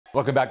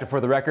Welcome back to For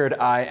the Record.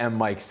 I am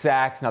Mike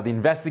Sachs. Now, the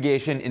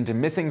investigation into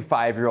missing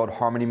 5-year-old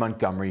Harmony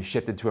Montgomery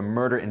shifted to a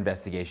murder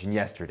investigation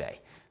yesterday.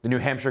 The New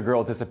Hampshire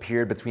girl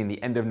disappeared between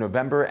the end of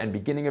November and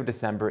beginning of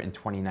December in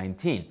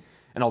 2019.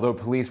 And although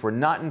police were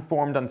not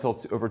informed until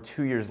over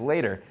 2 years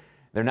later,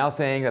 they're now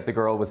saying that the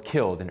girl was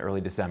killed in early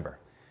December.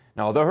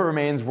 Now, although her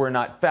remains were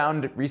not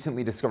found,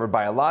 recently discovered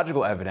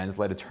biological evidence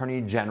led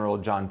Attorney General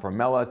John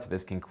Formella to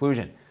this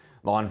conclusion.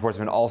 Law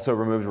enforcement also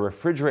removed a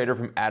refrigerator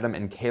from Adam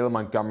and Kayla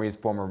Montgomery's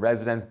former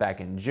residence back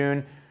in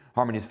June.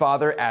 Harmony's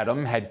father,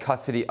 Adam, had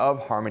custody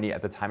of Harmony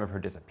at the time of her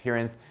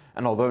disappearance,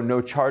 and although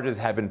no charges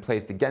have been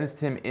placed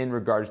against him in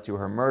regards to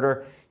her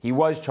murder, he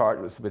was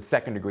charged with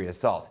second-degree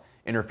assault,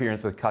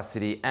 interference with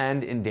custody,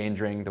 and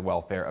endangering the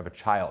welfare of a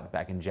child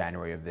back in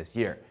January of this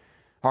year.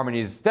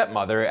 Harmony's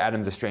stepmother,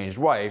 Adam's estranged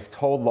wife,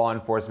 told law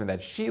enforcement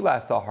that she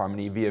last saw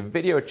Harmony via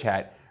video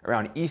chat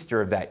around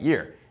Easter of that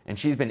year. And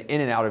she's been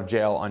in and out of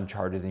jail on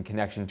charges in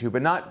connection to,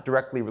 but not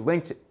directly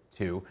linked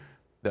to,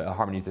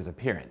 Harmony's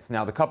disappearance.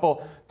 Now, the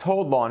couple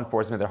told law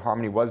enforcement that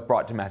Harmony was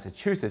brought to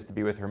Massachusetts to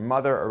be with her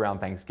mother around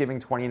Thanksgiving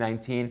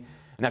 2019.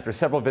 And after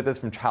several visits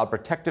from Child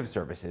Protective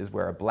Services,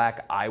 where a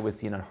black eye was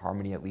seen on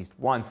Harmony at least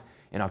once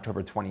in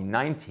October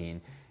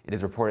 2019, it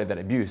is reported that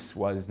abuse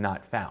was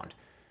not found.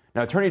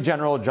 Now, Attorney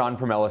General John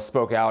Formella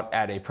spoke out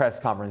at a press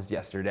conference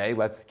yesterday.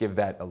 Let's give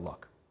that a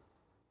look.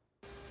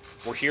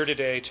 We're here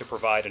today to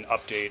provide an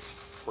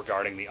update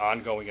regarding the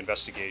ongoing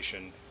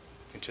investigation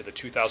into the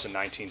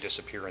 2019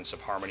 disappearance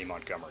of Harmony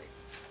Montgomery.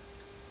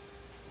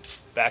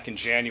 Back in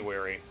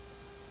January,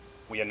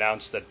 we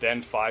announced that then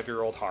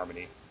 5-year-old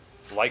Harmony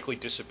likely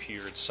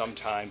disappeared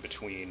sometime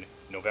between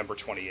November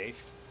 28th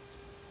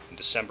and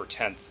December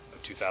 10th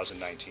of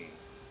 2019.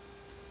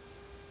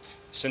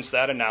 Since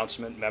that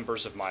announcement,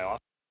 members of my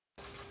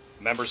office,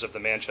 members of the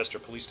Manchester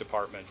Police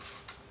Department,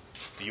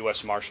 the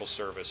U.S. Marshal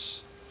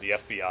Service, the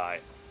FBI,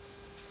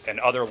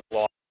 and other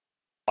law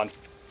enforcement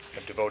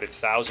have devoted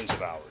thousands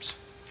of hours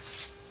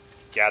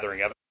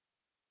gathering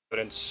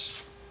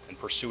evidence and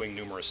pursuing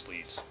numerous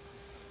leads.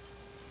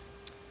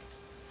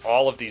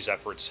 All of these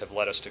efforts have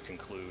led us to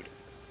conclude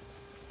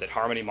that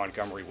Harmony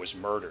Montgomery was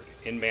murdered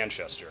in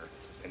Manchester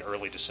in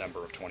early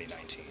December of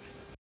 2019.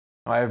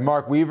 I have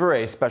Mark Weaver,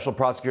 a special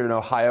prosecutor in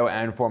Ohio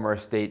and former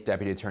state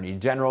deputy attorney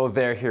general.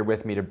 They're here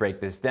with me to break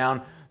this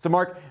down. So,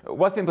 Mark,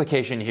 what's the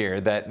implication here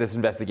that this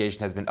investigation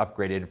has been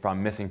upgraded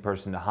from missing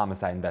person to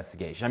homicide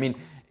investigation? I mean,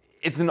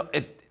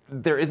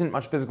 there isn't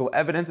much physical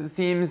evidence, it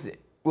seems.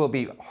 It will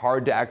be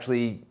hard to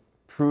actually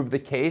prove the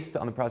case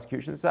on the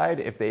prosecution side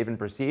if they even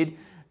proceed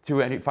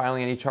to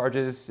filing any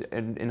charges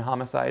in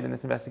homicide in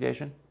this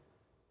investigation?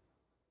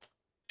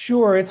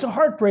 Sure. It's a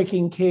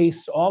heartbreaking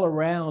case all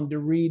around to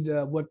read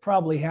what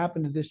probably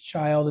happened to this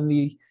child and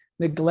the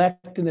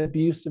neglect and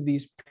abuse of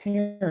these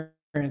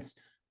parents.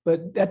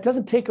 But that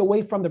doesn't take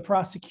away from the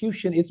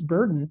prosecution its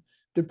burden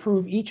to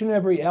prove each and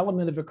every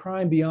element of a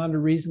crime beyond a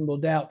reasonable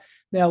doubt.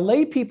 Now,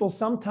 lay people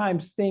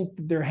sometimes think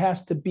that there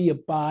has to be a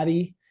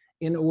body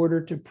in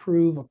order to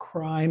prove a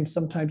crime.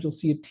 Sometimes you'll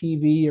see a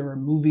TV or a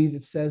movie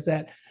that says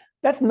that.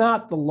 That's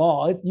not the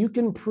law. You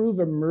can prove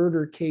a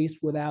murder case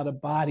without a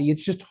body.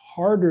 It's just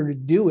harder to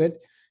do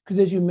it because,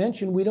 as you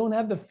mentioned, we don't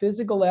have the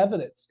physical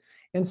evidence.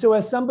 And so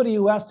as somebody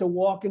who has to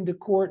walk into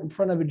court in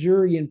front of a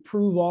jury and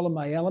prove all of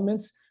my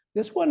elements,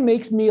 this one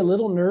makes me a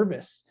little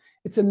nervous.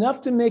 It's enough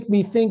to make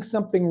me think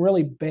something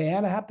really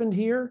bad happened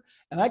here,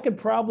 and I could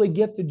probably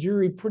get the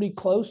jury pretty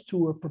close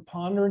to a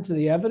preponderance of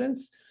the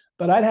evidence,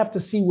 but I'd have to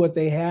see what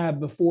they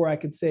have before I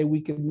could say we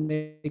could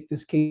make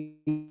this case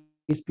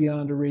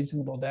beyond a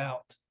reasonable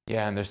doubt.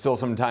 Yeah, and there's still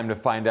some time to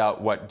find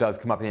out what does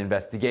come up in the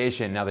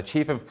investigation. Now, the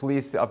chief of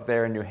police up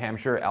there in New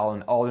Hampshire,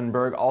 Alan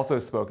Aldenberg, also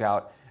spoke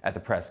out at the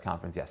press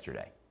conference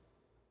yesterday.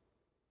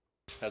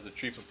 As the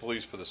chief of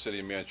police for the city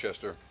of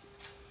Manchester,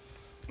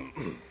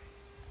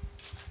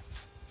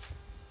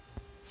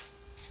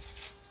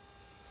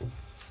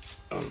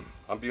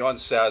 I'm beyond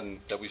saddened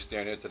that we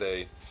stand here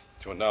today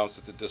to announce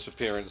that the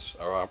disappearance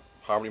of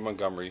Harmony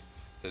Montgomery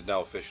is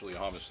now officially a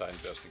homicide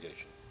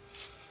investigation.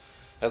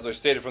 As I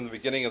stated from the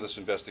beginning of this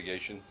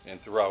investigation and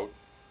throughout,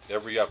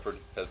 every effort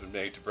has been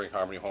made to bring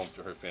Harmony home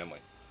to her family.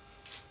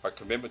 Our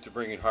commitment to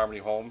bringing Harmony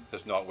home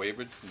has not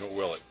wavered, nor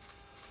will it.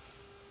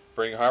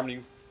 Bringing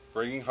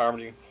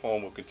Harmony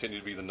home will continue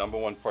to be the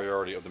 #1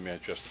 priority of the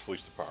Manchester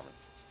Police Department.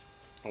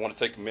 I want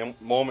to take a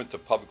moment to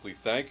publicly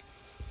thank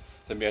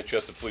the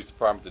Manchester Police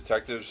Department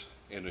detectives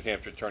and New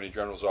Hampshire Attorney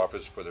General's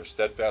Office for their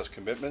steadfast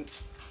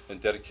commitment and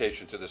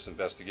dedication to this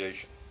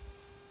investigation.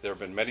 There have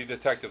been many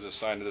detectives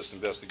assigned to this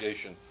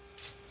investigation,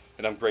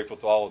 and I'm grateful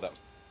to all of them.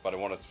 But I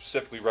want to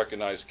specifically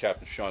recognize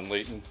Captain Sean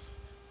Layton,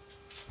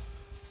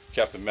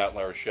 Captain Matt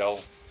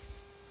LaRochelle,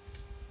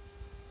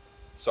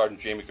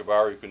 Sergeant Jamie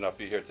Cavari, who could not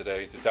be here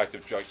today,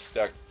 Detective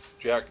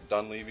Jack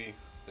Dunleavy,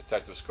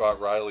 Detective Scott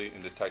Riley,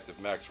 and Detective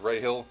Max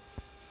Rahill,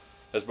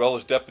 as well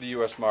as Deputy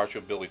U.S. Marshal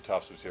Billy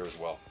Tufts, who's here as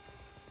well.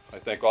 I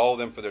thank all of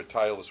them for their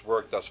tireless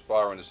work thus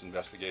far in this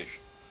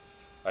investigation.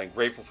 I am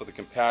grateful for the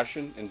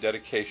compassion and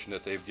dedication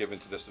that they've given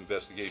to this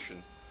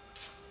investigation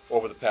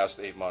over the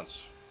past 8 months.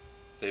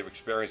 They have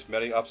experienced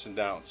many ups and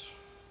downs,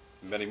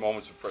 many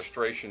moments of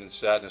frustration and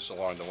sadness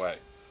along the way,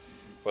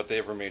 but they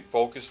have remained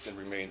focused and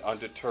remained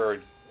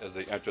undeterred as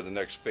they enter the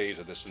next phase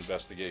of this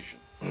investigation.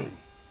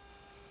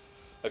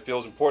 I feel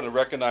it's important to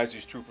recognize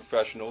these true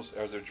professionals,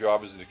 as their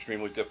job is an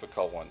extremely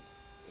difficult one.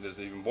 It is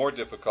even more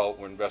difficult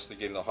when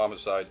investigating the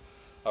homicide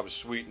of a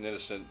sweet and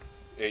innocent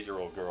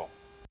 8-year-old girl.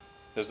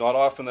 It is not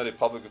often that a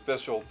public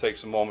official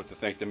takes a moment to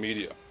thank the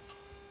media,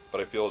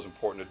 but I feel it's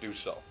important to do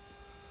so.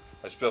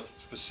 I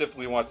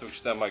specifically want to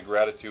extend my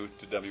gratitude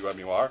to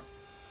WMUR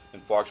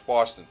and Fox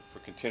Boston for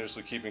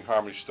continuously keeping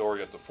Harmony's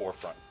story at the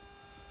forefront.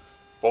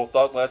 Both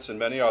outlets and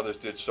many others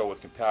did so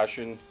with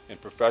compassion and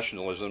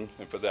professionalism,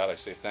 and for that I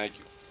say thank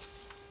you.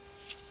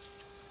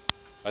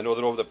 I know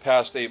that over the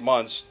past 8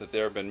 months that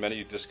there have been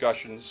many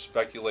discussions,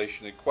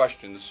 speculation, and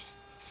questions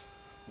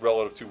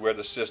relative to where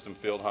the system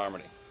failed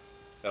Harmony.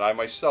 And I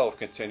myself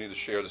continue to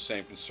share the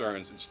same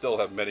concerns and still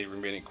have many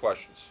remaining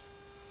questions.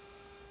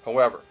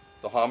 However,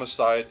 the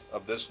homicide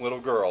of this little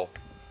girl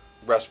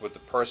rests with the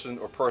person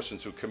or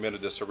persons who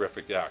committed this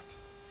horrific act.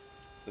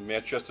 The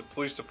Manchester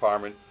Police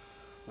Department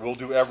will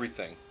do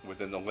everything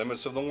within the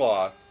limits of the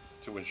law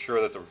to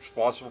ensure that the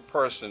responsible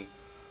person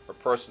or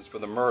persons for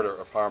the murder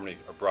of Harmony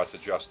are brought to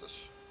justice.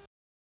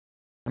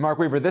 Mark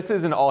Weaver, this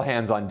is an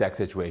all-hands-on-deck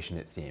situation,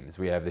 it seems.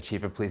 We have the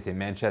Chief of Police in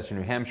Manchester,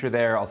 New Hampshire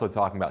there, also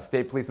talking about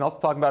state police, and also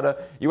talking about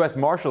a U.S.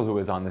 Marshal who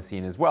was on the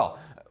scene as well.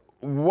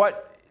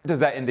 What does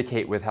that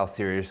indicate with how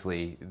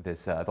seriously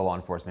the law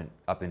enforcement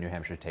up in New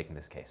Hampshire is taking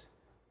this case?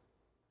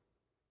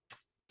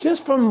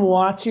 Just from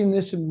watching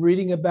this and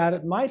reading about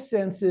it, my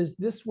sense is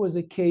this was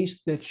a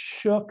case that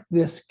shook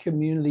this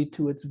community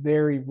to its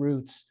very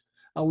roots.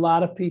 A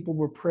lot of people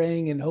were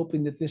praying and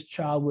hoping that this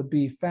child would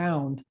be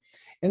found.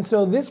 And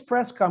so this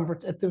press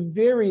conference, at the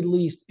very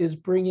least, is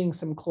bringing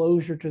some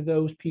closure to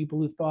those people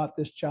who thought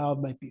this child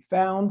might be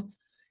found.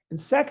 And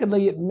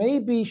secondly, it may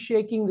be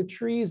shaking the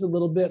trees a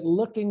little bit,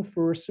 looking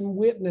for some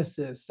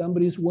witnesses,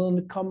 somebody who's willing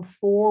to come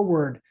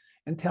forward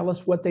and tell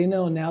us what they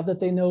know now that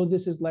they know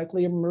this is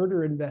likely a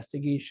murder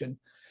investigation.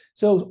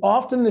 So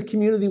often the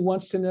community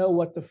wants to know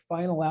what the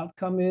final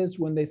outcome is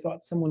when they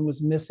thought someone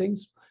was missing.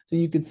 So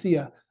you could see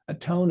a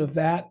tone of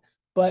that.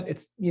 But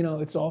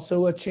it's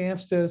also a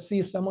chance to see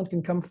if someone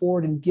can come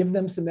forward and give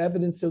them some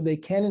evidence so they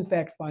can in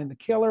fact find the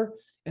killer,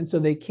 and so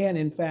they can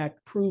in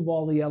fact prove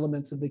all the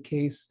elements of the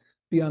case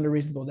beyond a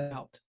reasonable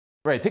doubt.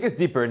 Right, take us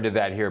deeper into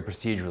that here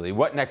procedurally.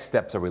 What next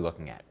steps are we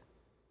looking at?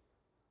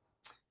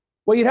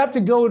 Well, you'd have to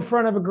go in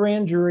front of a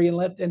grand jury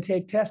and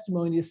take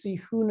testimony to see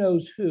who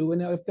knows who.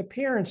 And now if the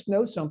parents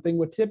know something,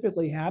 what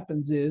typically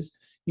happens is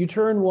you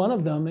turn one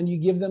of them and you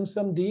give them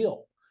some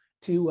deal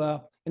to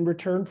in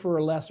return for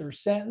a lesser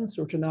sentence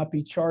or to not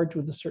be charged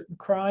with a certain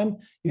crime.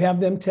 You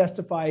have them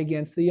testify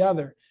against the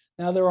other.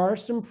 Now, there are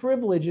some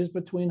privileges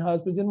between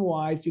husbands and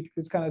wives.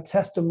 It's kind of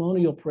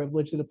testimonial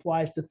privilege that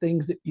applies to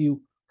things that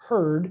you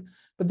heard,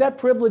 but that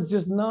privilege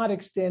does not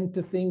extend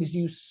to things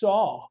you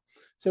saw.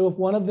 So if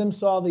one of them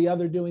saw the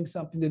other doing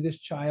something to this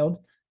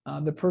child,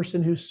 the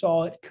person who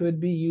saw it could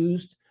be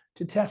used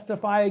to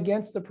testify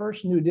against the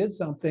person who did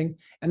something,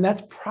 and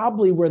that's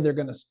probably where they're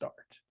going to start.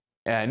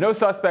 And no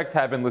suspects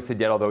have been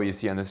listed yet, although you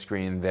see on the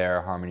screen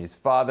there Harmony's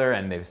father,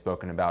 and they've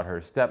spoken about her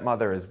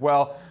stepmother as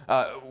well.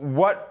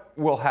 What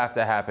will have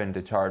to happen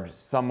to charge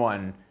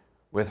someone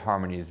with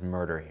Harmony's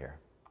murder here?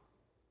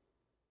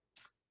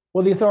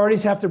 Well, the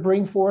authorities have to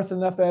bring forth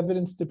enough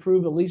evidence to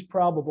prove at least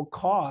probable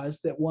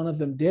cause that one of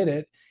them did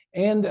it.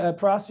 And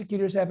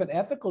prosecutors have an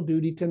ethical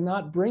duty to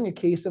not bring a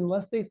case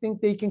unless they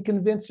think they can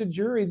convince a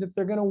jury that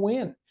they're going to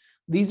win.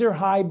 These are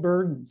high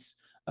burdens.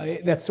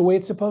 That's the way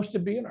it's supposed to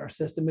be in our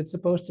system. It's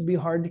supposed to be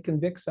hard to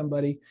convict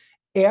somebody.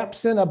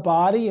 Absent a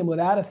body and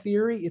without a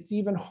theory, it's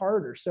even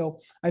harder. So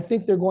I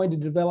think they're going to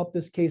develop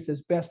this case as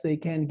best they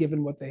can,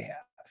 given what they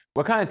have.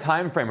 What kind of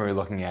time frame are we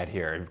looking at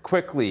here?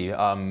 Quickly,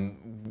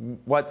 how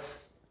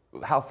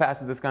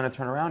fast is this going to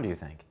turn around, do you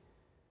think?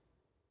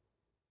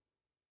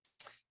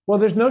 Well,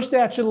 there's no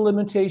statute of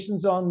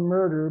limitations on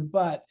murder,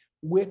 but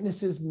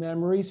witnesses'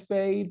 memories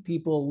fade,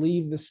 people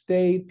leave the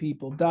state,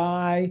 people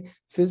die,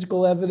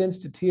 physical evidence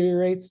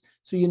deteriorates.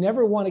 So you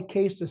never want a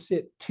case to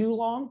sit too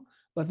long,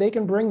 but they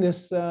can bring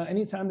this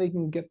anytime they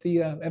can get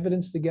the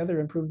evidence together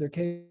and prove their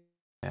case.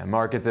 Yeah,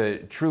 Mark, it's a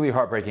truly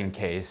heartbreaking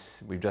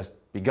case. We've just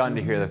begun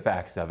to hear the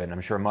facts of it, and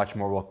I'm sure much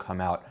more will come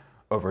out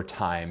over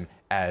time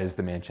as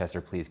the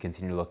Manchester police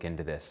continue to look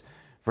into this.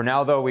 For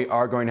now, though, we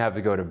are going to have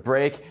to go to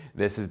break.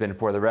 This has been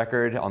For the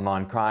Record on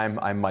Law&Crime.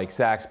 I'm Mike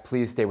Sachs.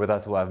 Please stay with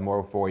us. We'll have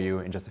more for you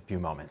in just a few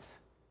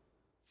moments.